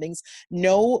surroundings,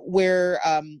 know where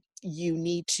you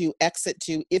need to exit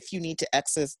to if you need to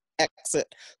exit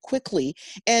quickly.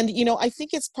 And, I think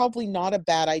it's probably not a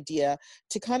bad idea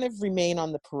to kind of remain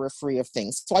on the periphery of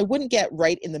things. So I wouldn't get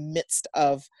right in the midst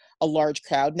of a large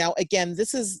crowd. Now, again,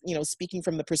 this is, speaking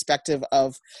from the perspective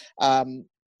of,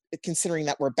 considering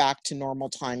that we're back to normal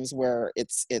times where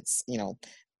it's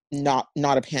not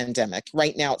a pandemic.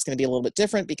 Right now, it's going to be a little bit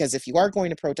different because if you are going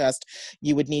to protest,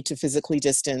 you would need to physically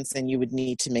distance and you would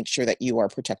need to make sure that you are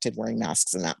protected wearing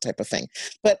masks and that type of thing.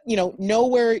 But, know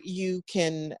where you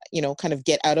can, kind of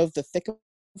get out of the thick of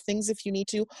things if you need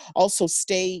to. Also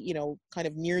stay, kind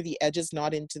of near the edges,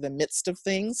 not into the midst of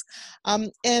things.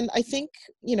 And I think,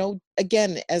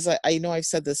 again, as I know I've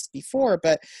said this before,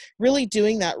 but really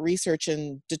doing that research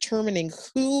and determining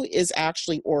who is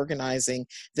actually organizing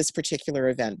this particular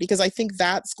event, because I think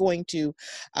that's going to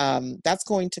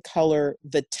color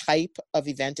the type of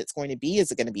event it's going to be. Is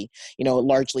it going to be,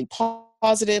 largely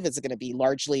positive? Is it going to be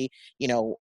largely,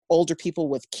 older people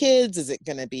with kids? Is it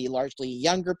going to be largely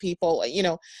younger people?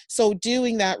 So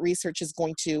doing that research is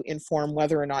going to inform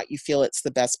whether or not you feel it's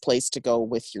the best place to go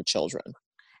with your children.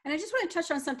 And I just want to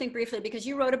touch on something briefly because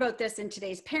you wrote about this in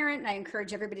today's Parent, and I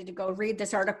encourage everybody to go read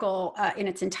this article in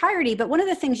its entirety. But one of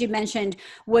the things you mentioned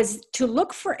was to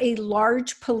look for a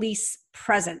large police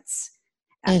presence.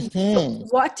 Mm-hmm.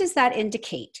 What does that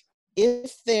indicate?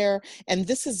 And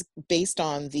this is based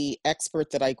on the expert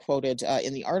that I quoted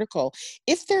in the article,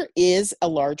 if there is a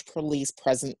large police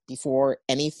presence before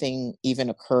anything even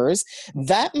occurs,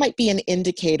 that might be an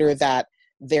indicator that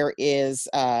there is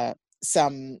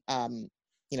some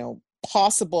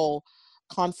possible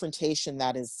confrontation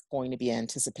that is going to be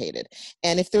anticipated.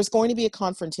 And if there's going to be a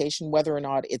confrontation, whether or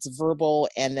not it's verbal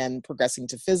and then progressing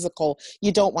to physical,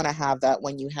 you don't want to have that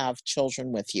when you have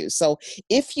children with you. So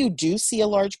if you do see a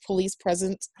large police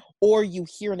presence, or you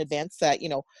hear in advance that,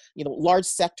 large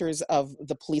sectors of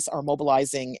the police are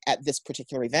mobilizing at this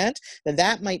particular event, then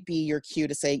that might be your cue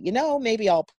to say, maybe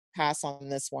I'll pass on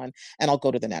this one and I'll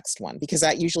go to the next one, because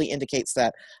that usually indicates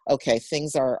that, okay,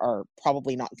 things are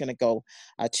probably not going to go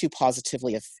too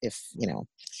positively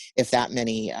if that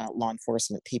many law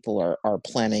enforcement people are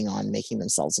planning on making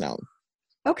themselves known.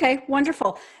 Okay,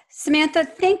 wonderful. Samantha,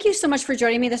 thank you so much for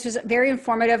joining me. This was very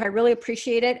informative. I really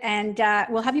appreciate it. And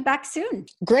we'll have you back soon.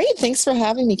 Great. Thanks for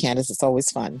having me, Candace. It's always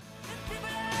fun.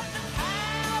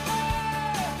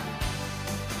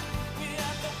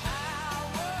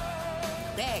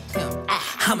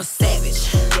 I'm a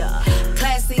savage,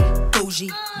 classy, bougie,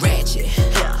 ratchet,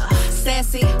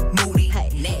 sassy, moody.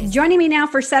 Joining me now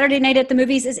for Saturday Night at the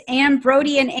Movies is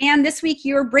Brodie. And Anne, this week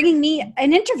you're bringing me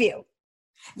an interview.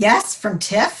 Yes, from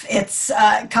TIFF. It's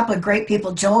a couple of great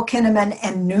people, Joel Kinnaman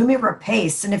and Noomi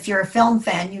Rapace. And if you're a film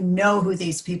fan, you know who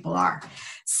these people are.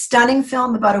 Stunning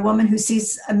film about a woman who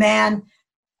sees a man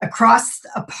across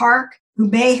a park who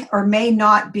may or may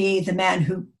not be the man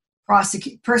who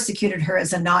persecuted her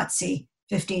as a Nazi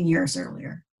 15 years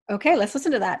earlier. Okay, let's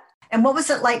listen to that. And what was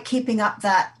it like keeping up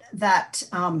that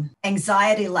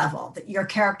anxiety level, that your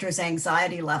character's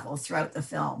anxiety level throughout the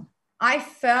film? I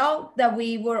felt that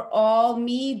we were all,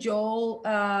 me,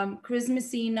 Joel, Chris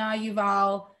Messina,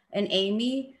 Yuval, and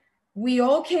Amy, we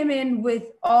all came in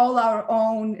with all our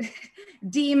own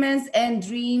demons and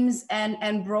dreams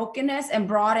and brokenness and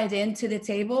brought it into the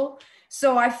table.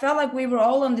 So I felt like we were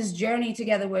all on this journey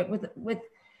together with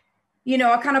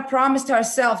I kind of promised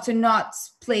ourselves to not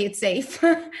play it safe.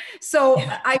 So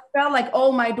I felt like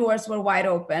all my doors were wide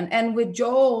open. And with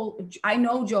Joel, I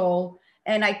know Joel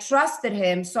and I trusted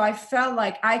him. So I felt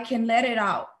like I can let it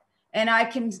out and I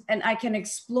can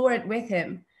explore it with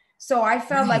him. So I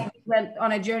felt like we went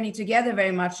on a journey together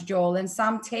very much, Joel. And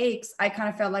some takes, I kind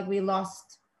of felt like we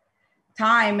lost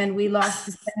time and we lost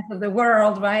the sense of the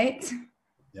world, right?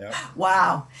 Yeah.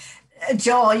 Wow.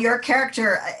 Joel, your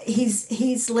character,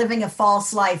 he's living a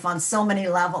false life on so many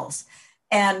levels.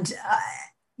 And,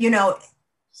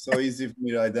 so easy for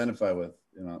me to identify with,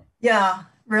 Yeah,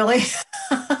 really?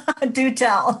 Do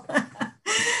tell.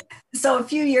 So a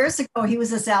few years ago, he was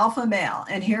this alpha male,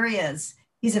 and here he is.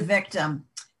 He's a victim,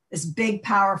 this big,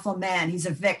 powerful man. He's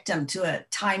a victim to a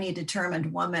tiny,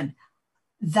 determined woman.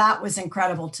 That was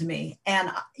incredible to me. And,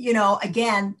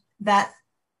 again, that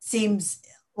seems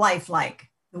lifelike,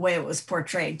 the way it was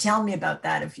portrayed. Tell me about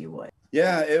that, if you would.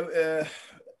 Yeah,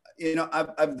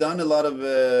 I've done a lot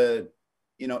of,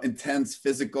 intense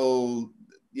physical,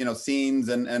 scenes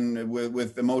and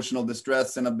with emotional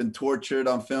distress, and I've been tortured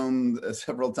on film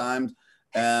several times.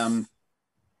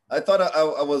 I thought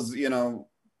I was,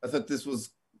 I thought this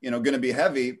was, going to be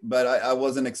heavy, but I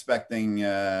wasn't expecting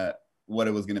what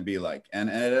it was going to be like. And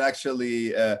it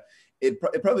actually, it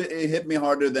hit me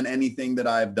harder than anything that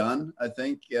I've done, I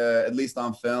think, at least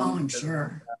on film. Oh, I'm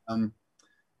sure.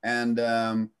 And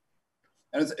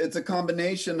it's a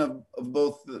combination of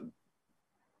both,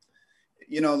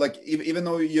 like even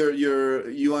though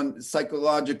you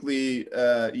psychologically,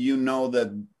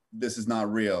 that this is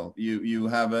not real. You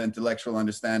have an intellectual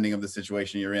understanding of the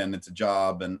situation you're in. It's a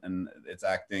job and it's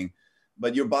acting,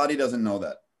 but your body doesn't know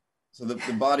that. So the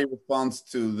body responds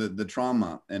to the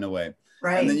trauma in a way.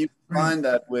 Right. And then you find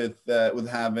that with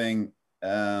having,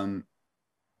 a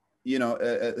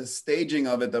staging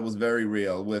of it that was very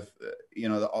real. With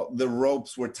the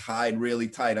ropes were tied really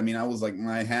tight. I mean, I was like,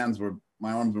 my arms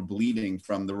were bleeding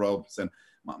from the ropes, and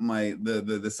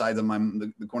the sides of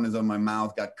the corners of my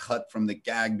mouth got cut from the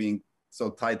gag being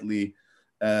so tightly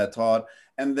taut.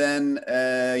 And then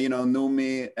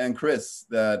Noomi and Chris,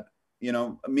 that me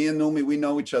and Noomi, we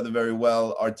know each other very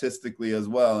well artistically as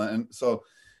well, and so.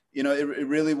 It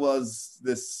really was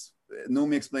this,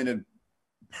 Noomi explained it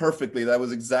perfectly. That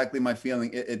was exactly my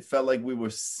feeling. It felt like we were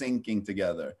sinking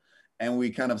together, and we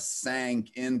kind of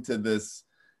sank into this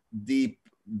deep,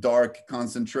 dark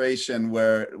concentration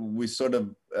where we sort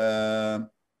of,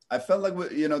 I felt like,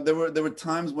 there were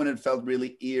times when it felt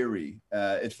really eerie.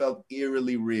 It felt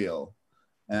eerily real.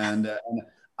 And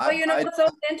well, what's so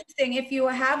interesting, if you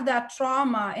have that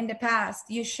trauma in the past,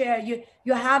 you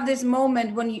have this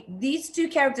moment when these two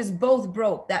characters both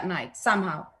broke that night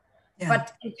somehow,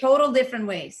 but in total different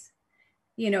ways,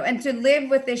 and to live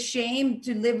with the shame,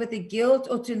 to live with the guilt,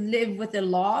 or to live with the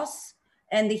loss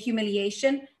and the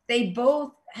humiliation, they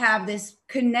both have this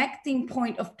connecting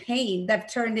point of pain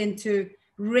that turned into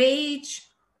rage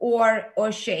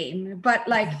or shame. But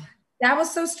that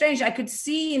was so strange. I could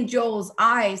see in Joel's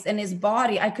eyes and his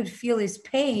body, I could feel his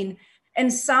pain.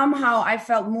 And somehow I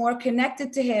felt more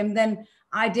connected to him than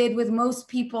I did with most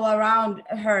people around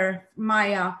her,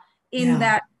 Maya, in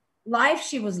that life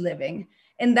she was living.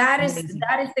 And that is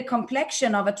the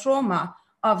complexion of a trauma,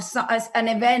 of an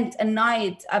event, a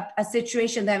night, a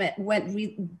situation that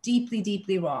went deeply,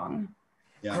 deeply wrong.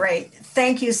 Yeah. Great.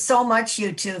 Thank you so much,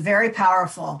 you two. Very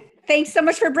powerful. Thanks so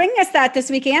much for bringing us that this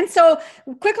weekend. So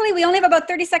quickly, we only have about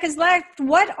 30 seconds left.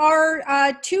 What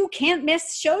are 2 can't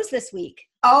miss shows this week?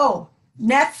 Oh,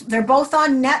 they're both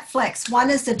on Netflix. One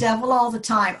is The Devil All the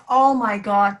Time. Oh my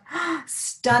God.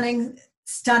 Stunning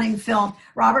film.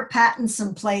 Robert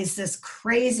Pattinson plays this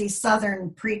crazy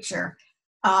Southern preacher.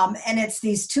 And it's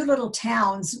these 2 little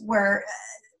towns where,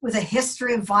 with a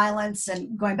history of violence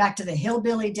and going back to the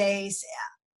hillbilly days,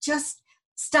 just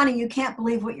stunning. You can't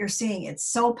believe what you're seeing. It's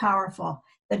so powerful.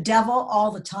 The Devil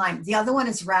All the Time. The other one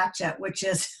is Ratchet, which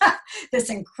is this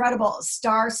incredible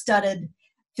star-studded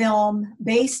film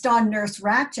based on Nurse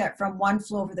Ratchet from One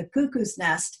Flew Over the Cuckoo's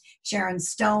Nest. Sharon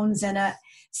Stone's in it,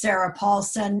 Sarah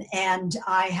Paulson, and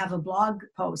I have a blog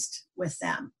post with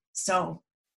them. So.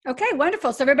 Okay,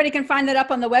 wonderful. So everybody can find that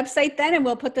up on the website then, and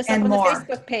we'll put this up on the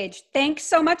Facebook page. Thanks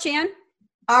so much, Ann.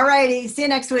 All righty. See you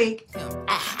next week.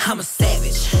 I'm a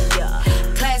savage.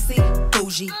 Classy,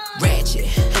 bougie, ratchet.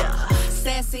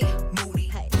 Sassy,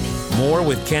 moody. More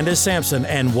with Candace Sampson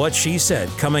and What She Said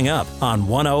coming up on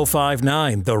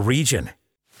 105.9 The Region.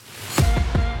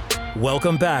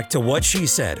 Welcome back to What She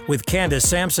Said with Candace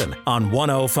Sampson on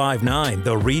 105.9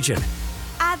 The Region.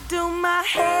 I do my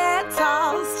hair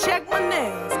toss, check my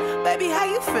nails. Baby, how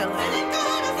you feeling?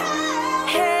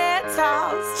 Hair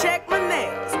toss, check my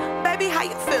nails. Baby, how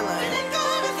you feeling?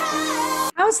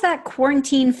 How's that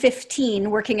quarantine 15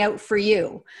 working out for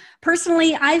you?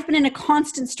 Personally, I've been in a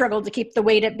constant struggle to keep the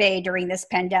weight at bay during this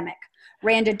pandemic.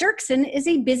 Randa Derkson is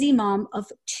a busy mom of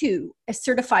 2, a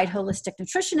certified holistic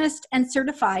nutritionist and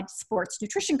certified sports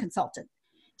nutrition consultant.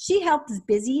 She helps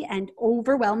busy and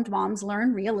overwhelmed moms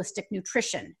learn realistic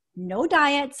nutrition. No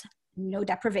diets, no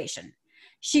deprivation.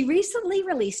 She recently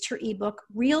released her ebook,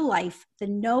 Real Life, the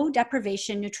No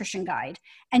Deprivation Nutrition Guide,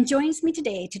 and joins me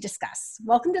today to discuss.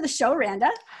 Welcome to the show,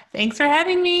 Randa. Thanks for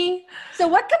having me. So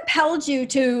what compelled you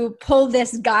to pull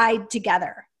this guide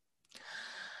together?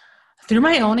 Through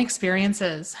my own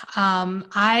experiences.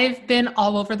 I've been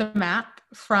all over the map,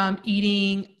 from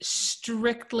eating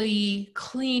strictly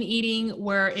clean eating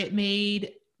where it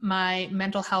made my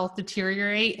mental health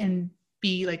deteriorate and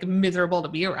be miserable to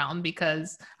be around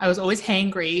because I was always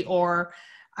hangry, or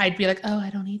I'd be like, oh,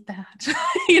 I don't eat that, to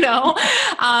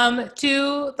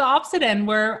the opposite end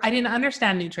where I didn't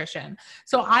understand nutrition.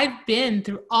 So I've been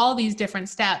through all these different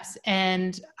steps,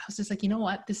 and I was just like, you know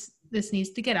what, this needs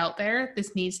to get out there.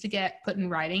 This needs to get put in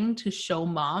writing to show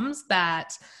moms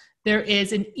that there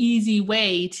is an easy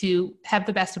way to have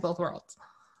the best of both worlds.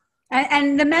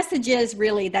 And the message is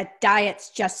really that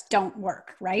diets just don't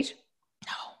work, right?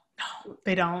 No,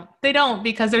 they don't. They don't,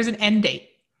 because there's an end date.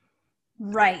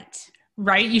 Right.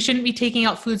 You shouldn't be taking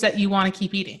out foods that you want to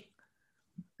keep eating.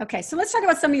 Okay, so let's talk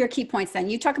about some of your key points then.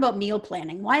 You talk about meal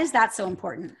planning. Why is that so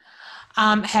important?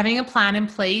 Having a plan in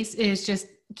place is just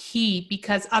key,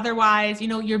 because otherwise,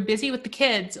 you're busy with the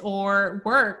kids or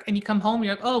work and you come home,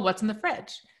 you're like, oh, what's in the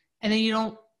fridge? And then you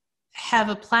don't have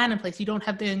a plan in place. You don't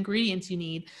have the ingredients you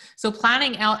need. So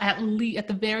planning out at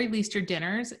the very least your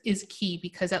dinners is key,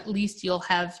 because at least you'll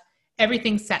have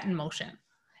everything set in motion.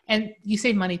 And you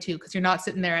save money too, because you're not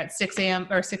sitting there at 6 a.m.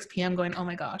 or 6 p.m. going, oh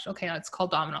my gosh, okay, it's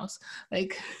called Domino's.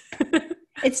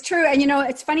 It's true. And,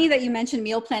 it's funny that you mentioned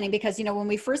meal planning, because, when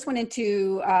we first went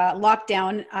into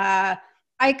lockdown,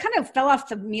 I kind of fell off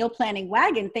the meal planning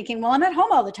wagon thinking, well, I'm at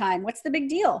home all the time. What's the big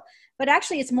deal? But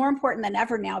actually it's more important than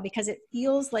ever now, because it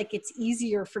feels like it's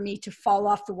easier for me to fall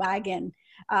off the wagon,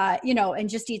 and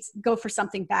just go for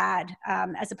something bad,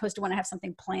 as opposed to when I have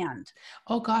something planned.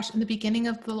 Oh gosh. In the beginning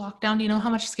of the lockdown, do you know how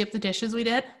much skip the dishes we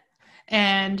did?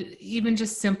 And even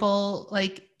just simple,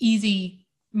 like easy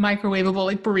microwavable,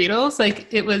 like burritos,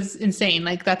 like it was insane.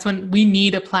 Like that's when we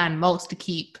need a plan most to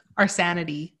keep our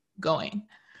sanity going.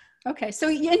 Okay. So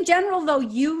in general, though,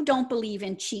 you don't believe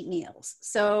in cheat meals.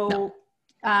 So, No.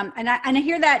 And I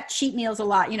hear that cheat meals a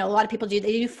lot. You know, a lot of people they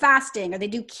do fasting or they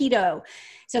do keto.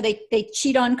 So they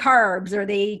cheat on carbs or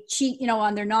they cheat, you know,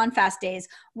 on their non-fast days.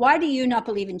 Why do you not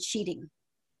believe in cheating?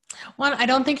 One, I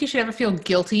don't think you should ever feel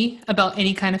guilty about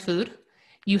any kind of food.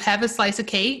 You have a slice of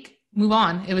cake, move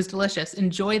on. It was delicious.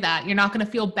 Enjoy that. You're not going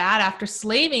to feel bad after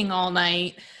slaving all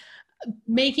night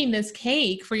making this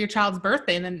cake for your child's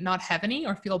birthday and then not have any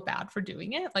or feel bad for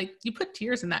doing it. Like you put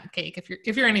tears in that cake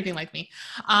if you're anything like me.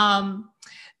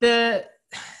 The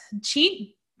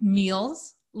cheat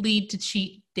meals lead to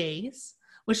cheat days,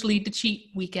 which lead to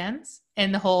cheat weekends,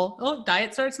 and the whole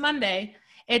diet starts Monday.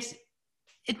 It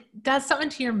does something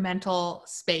to your mental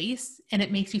space and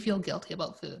it makes you feel guilty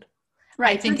about food.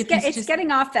 Right. I think so it's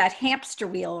getting off that hamster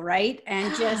wheel, right?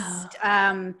 And just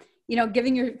you know,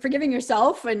 forgiving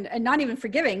yourself and not even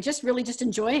forgiving, just really just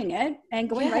enjoying it and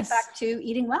going right back to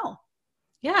eating well.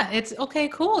 Yeah, it's okay,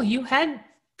 cool. You had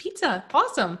pizza.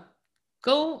 Awesome.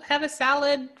 Go have a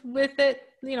salad with it,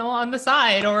 you know, on the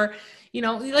side, or, you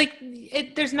know, like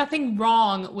there's nothing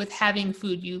wrong with having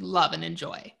food you love and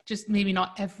enjoy, just maybe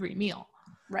not every meal.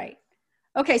 Right.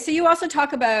 Okay. So you also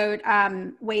talk about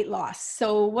weight loss.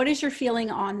 So what is your feeling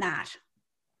on that?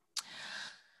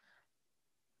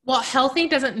 Well, healthy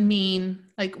doesn't mean,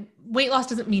 like, weight loss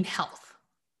doesn't mean health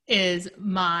is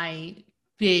my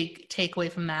big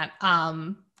takeaway from that.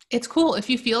 It's cool. If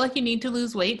you feel like you need to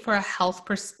lose weight for a health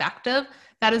perspective,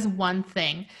 that is one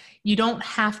thing. You don't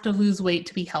have to lose weight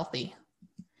to be healthy.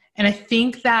 And I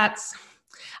think that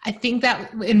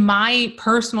in my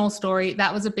personal story,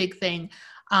 that was a big thing.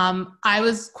 I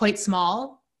was quite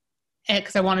small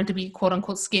because I wanted to be quote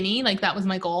unquote skinny. Like that was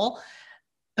my goal.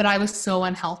 But I was so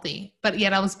unhealthy, but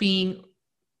yet I was being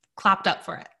clapped up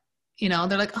for it. You know,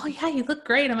 they're like, oh yeah, you look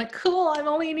great. I'm like, cool. I'm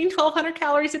only eating 1,200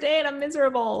 calories a day and I'm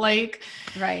miserable. Like,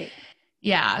 right.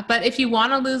 Yeah. But if you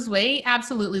want to lose weight,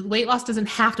 absolutely. Weight loss doesn't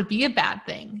have to be a bad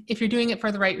thing. If you're doing it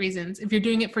for the right reasons, if you're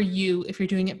doing it for you, if you're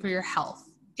doing it for your health,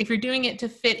 if you're doing it to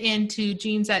fit into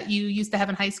genes that you used to have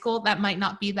in high school, that might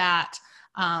not be that,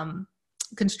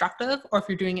 constructive, or if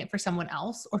you're doing it for someone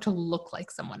else or to look like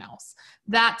someone else,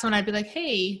 that's when I'd be like,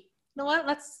 hey, you know what?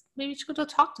 Maybe you should go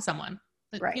talk to someone.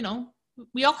 Like, right. You know,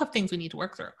 we all have things we need to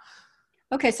work through.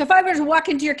 Okay. So if I were to walk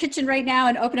into your kitchen right now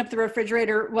and open up the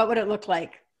refrigerator, what would it look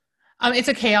like? It's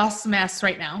a chaos mess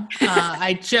right now.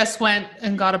 I just went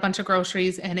and got a bunch of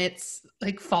groceries and it's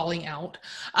like falling out.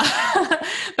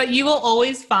 But you will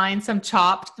always find some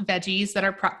chopped veggies that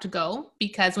are prepped to go,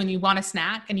 because when you want a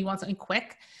snack and you want something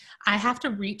quick, I have to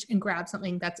reach and grab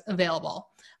something that's available.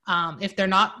 If they're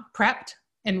not prepped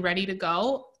and ready to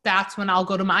go, that's when I'll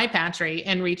go to my pantry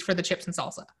and reach for the chips and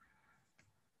salsa.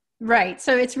 Right.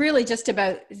 So it's really just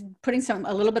about putting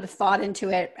a little bit of thought into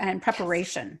it and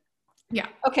preparation. Yeah.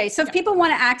 Okay. So if people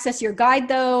want to access your guide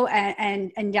though,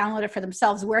 and download it for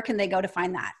themselves, where can they go to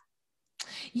find that?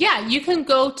 Yeah, you can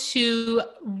go to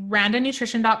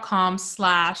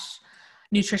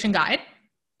randanutrition.com/nutrition guide.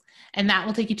 And that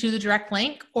will take you to the direct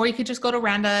link, or you could just go to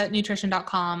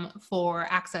randanutrition.com for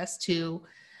access to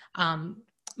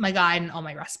my guide and all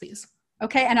my recipes.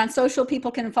 Okay. And on social,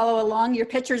 people can follow along. Your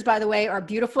pictures, by the way, are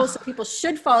beautiful. So people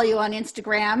should follow you on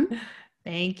Instagram.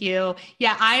 Thank you.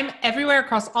 Yeah, I'm everywhere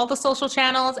across all the social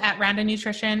channels at Randa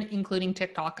Nutrition, including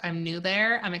TikTok. I'm new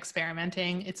there. I'm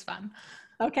experimenting. It's fun.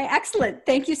 Okay. Excellent.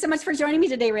 Thank you so much for joining me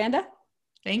today, Randa.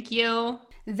 Thank you.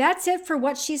 That's it for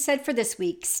What She Said for this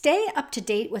week. Stay up to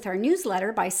date with our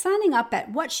newsletter by signing up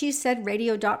at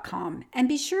whatshesaid.radio.com, and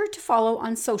be sure to follow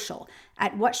on social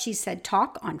at What She Said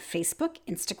Talk on Facebook,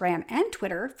 Instagram, and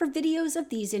Twitter for videos of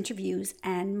these interviews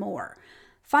and more.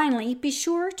 Finally, be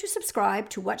sure to subscribe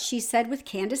to What She Said with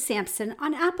Candace Sampson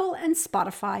on Apple and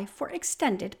Spotify for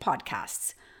extended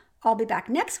podcasts. I'll be back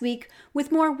next week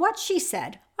with more What She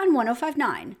Said on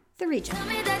 105.9 The Region. Tell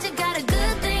me that you got a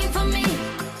good thing for me,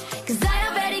 'cause I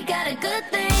already got a good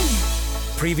thing.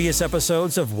 Previous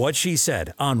episodes of What She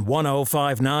Said on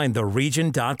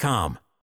 105.9theregion.com.